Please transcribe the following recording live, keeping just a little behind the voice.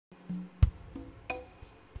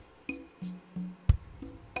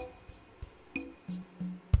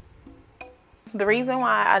The reason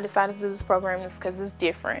why I decided to do this program is because it's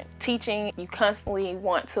different. Teaching, you constantly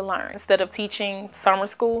want to learn. Instead of teaching summer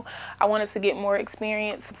school, I wanted to get more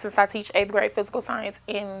experience since I teach 8th grade physical science,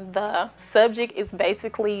 and the subject is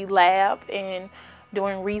basically lab and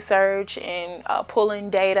doing research and pulling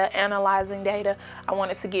data, analyzing data. I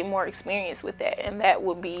wanted to get more experience with that, and that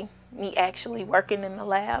would be me actually working in the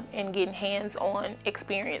lab and getting hands-on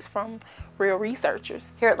experience from real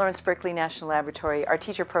researchers. Here at Lawrence Berkeley National Laboratory, our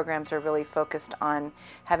teacher programs are really focused on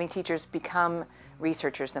having teachers become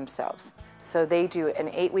researchers themselves. So they do an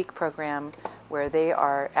 8-week program where they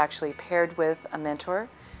are actually paired with a mentor.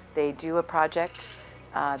 They do a project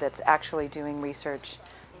that's actually doing research,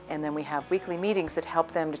 and then we have weekly meetings that help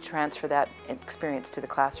them to transfer that experience to the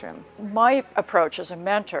classroom. My approach as a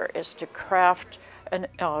mentor is to craft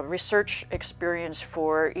a research experience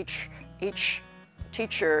for each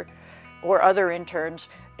teacher or other interns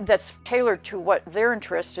that's tailored to what they're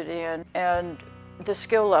interested in and the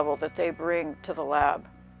skill level that they bring to the lab.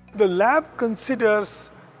 The lab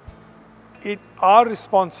considers it our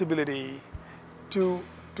responsibility to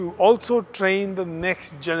also train the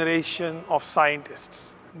next generation of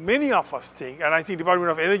scientists. Many of us think, and I think Department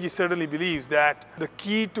of Energy certainly believes, that the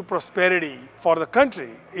key to prosperity for the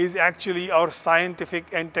country is actually our scientific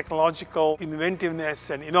and technological inventiveness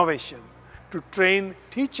and innovation. To train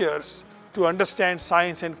teachers to understand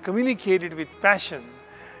science and communicate it with passion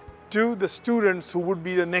to the students who would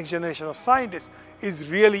be the next generation of scientists is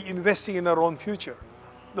really investing in our own future.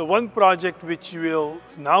 The one project which you will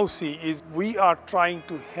now see is we are trying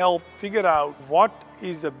to help figure out what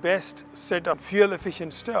is the best set of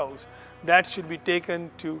fuel-efficient stoves that should be taken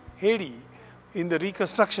to Haiti in the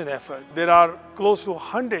reconstruction effort. There are close to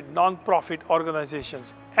 100 non-profit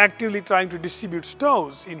organizations actively trying to distribute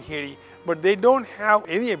stoves in Haiti, but they don't have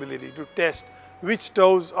any ability to test which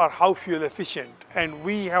stoves are how fuel efficient, and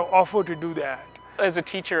we have offered to do that. As a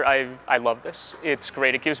teacher, I love this. It's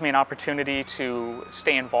great. It gives me an opportunity to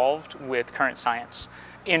stay involved with current science.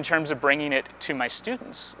 In terms of bringing it to my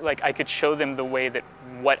students, like I could show them the way that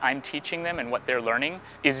what I'm teaching them and what they're learning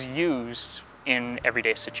is used in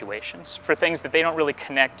everyday situations for things that they don't really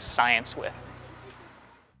connect science with.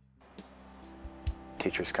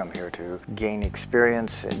 Teachers come here to gain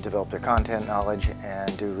experience and develop their content knowledge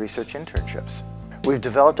and do research internships. We've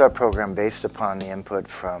developed our program based upon the input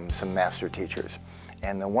from some master teachers.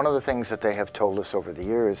 And one of the things that they have told us over the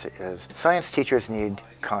years is science teachers need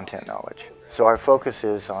content knowledge. So our focus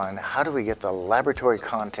is on how do we get the laboratory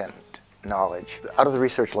content knowledge out of the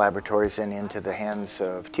research laboratories and into the hands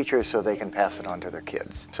of teachers so they can pass it on to their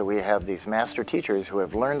kids. So we have these master teachers who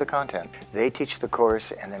have learned the content. They teach the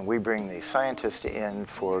course, and then we bring the scientists in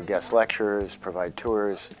for guest lectures, provide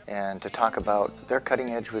tours, and to talk about their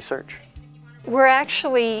cutting edge research. We're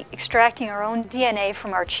actually extracting our own DNA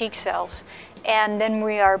from our cheek cells, and then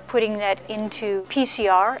we are putting that into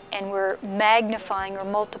PCR, and we're magnifying or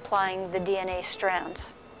multiplying the DNA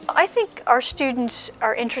strands. I think our students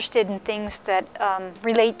are interested in things that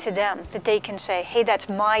relate to them, that they can say, hey, that's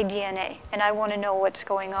my DNA, and I want to know what's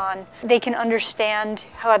going on. They can understand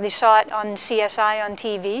how they saw it on CSI on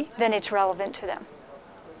TV, then it's relevant to them.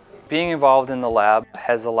 Being involved in the lab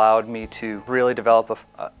has allowed me to really develop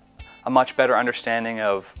a much better understanding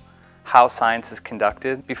of how science is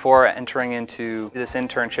conducted. Before entering into this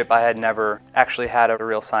internship, I had never actually had a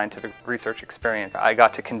real scientific research experience. I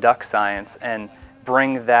got to conduct science and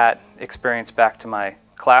bring that experience back to my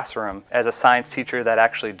classroom as a science teacher that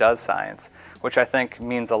actually does science, which I think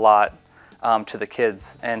means a lot to the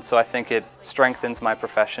kids. And so I think it strengthens my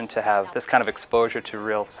profession to have this kind of exposure to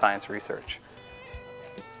real science research.